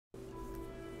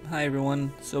Hi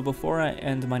everyone, so before I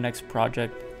end my next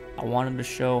project, I wanted to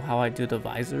show how I do the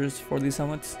visors for these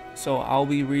helmets. So I'll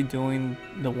be redoing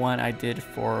the one I did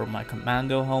for my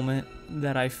commando helmet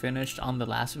that I finished on the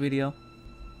last video.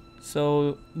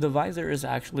 So the visor is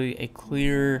actually a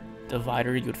clear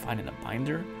divider you would find in a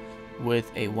binder with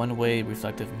a one-way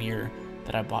reflective mirror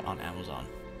that I bought on Amazon.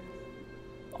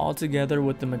 Altogether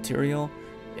with the material,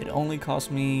 it only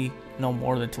cost me no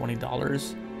more than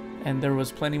 $20, and there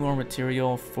was plenty more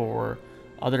material for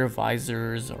other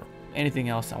visors or anything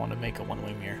else I want to make a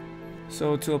one-way mirror.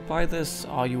 So to apply this,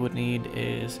 all you would need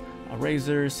is a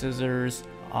razor, scissors,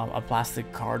 a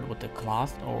plastic card with a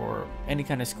cloth or any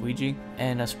kind of squeegee,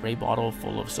 and a spray bottle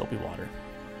full of soapy water.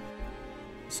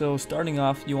 So starting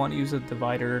off, you want to use a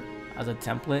divider as a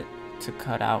template to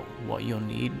cut out what you'll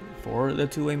need for the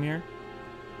two-way mirror.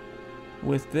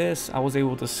 With this, I was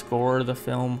able to score the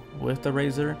film with the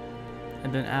razor,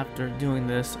 and then after doing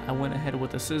this, I went ahead with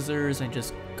the scissors and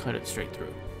just cut it straight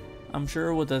through. I'm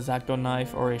sure with a X-Acto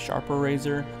knife or a sharper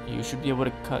razor, you should be able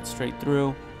to cut straight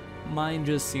through. Mine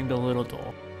just seemed a little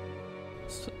dull.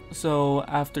 So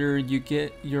after you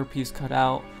get your piece cut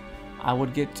out, I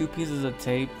would get two pieces of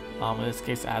tape. In this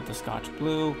case, I had the Scotch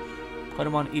Blue. Put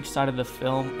them on each side of the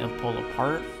film and pull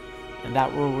apart, and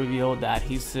that will reveal the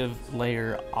adhesive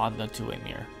layer on the two-way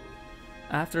mirror.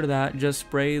 After that, just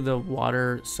spray the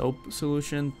water soap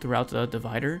solution throughout the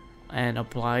divider and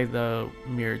apply the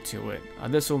mirror to it.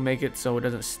 This will make it so it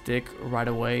doesn't stick right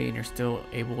away and you're still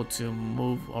able to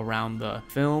move around the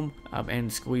film and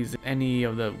squeeze any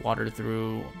of the water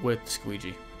through with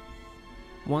squeegee.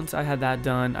 Once I had that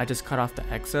done, I just cut off the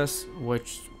excess,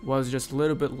 which was just a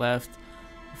little bit left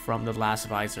from the last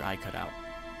visor I cut out.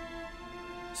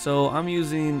 So I'm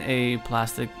using a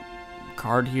plastic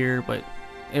card here, but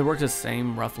it works the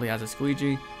same roughly as a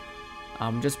squeegee.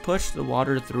 Just push the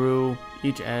water through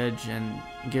each edge and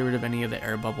get rid of any of the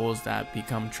air bubbles that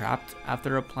become trapped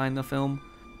after applying the film.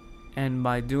 And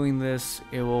by doing this,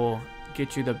 it will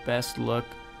get you the best look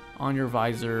on your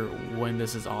visor when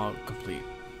this is all complete.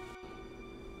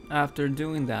 After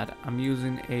doing that, I'm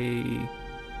using a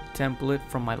template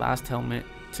from my last helmet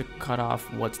to cut off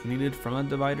what's needed from a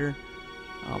divider.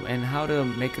 And how to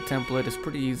make a template is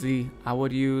pretty easy. I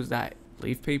would use that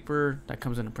leaf paper that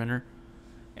comes in a printer,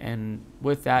 and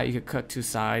with that you could cut two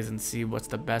sides and see what's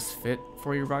the best fit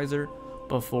for your visor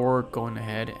before going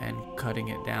ahead and cutting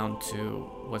it down to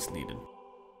what's needed.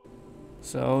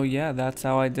 So yeah, that's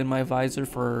how I did my visor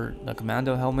for the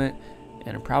commando helmet,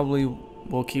 and I probably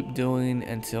will keep doing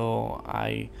until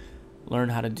I learn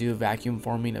how to do vacuum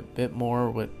forming a bit more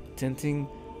with tinting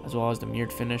as well as the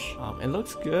mirrored finish. It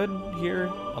looks good here,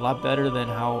 a lot better than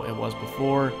how it was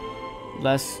before.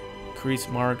 Less crease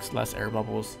marks, less air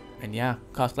bubbles, and yeah,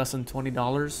 cost less than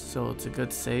 $20, so it's a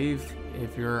good save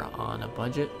if you're on a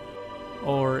budget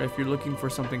or if you're looking for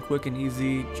something quick and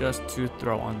easy just to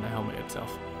throw on the helmet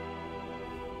itself.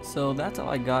 So that's all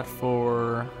I got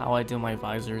for how I do my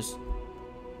visors,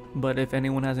 but if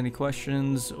anyone has any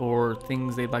questions or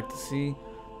things they'd like to see,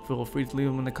 feel free to leave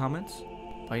them in the comments.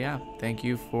 But yeah, thank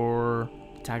you for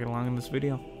tagging along in this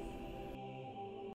video.